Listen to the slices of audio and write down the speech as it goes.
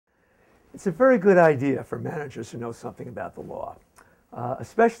It's a very good idea for managers to know something about the law,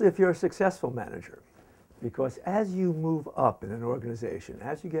 especially if you're a successful manager, because as you move up in an organization,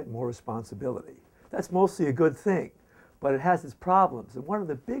 as you get more responsibility, that's mostly a good thing, but it has its problems. And one of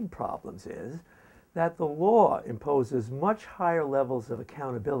the big problems is that the law imposes much higher levels of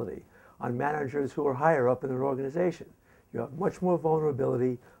accountability on managers who are higher up in an organization. You have much more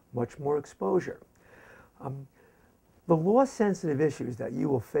vulnerability, much more exposure. The law-sensitive issues that you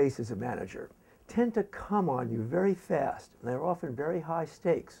will face as a manager tend to come on you very fast, and they're often very high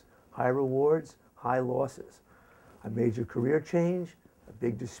stakes, high rewards, high losses. A major career change, a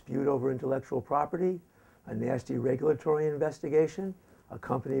big dispute over intellectual property, a nasty regulatory investigation, a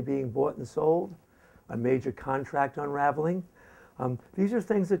company being bought and sold, a major contract unraveling. These are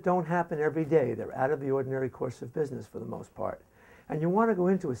things that don't happen every day. They're out of the ordinary course of business for the most part. And you want to go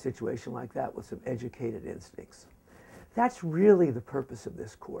into a situation like that with some educated instincts. That's really the purpose of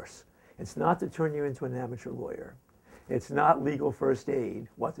this course. It's not to turn you into an amateur lawyer. It's not legal first aid,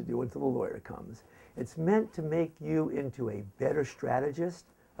 what to do until the lawyer comes. It's meant to make you into a better strategist,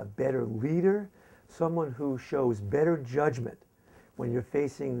 a better leader, someone who shows better judgment when you're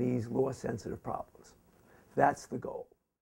facing these law-sensitive problems. That's the goal.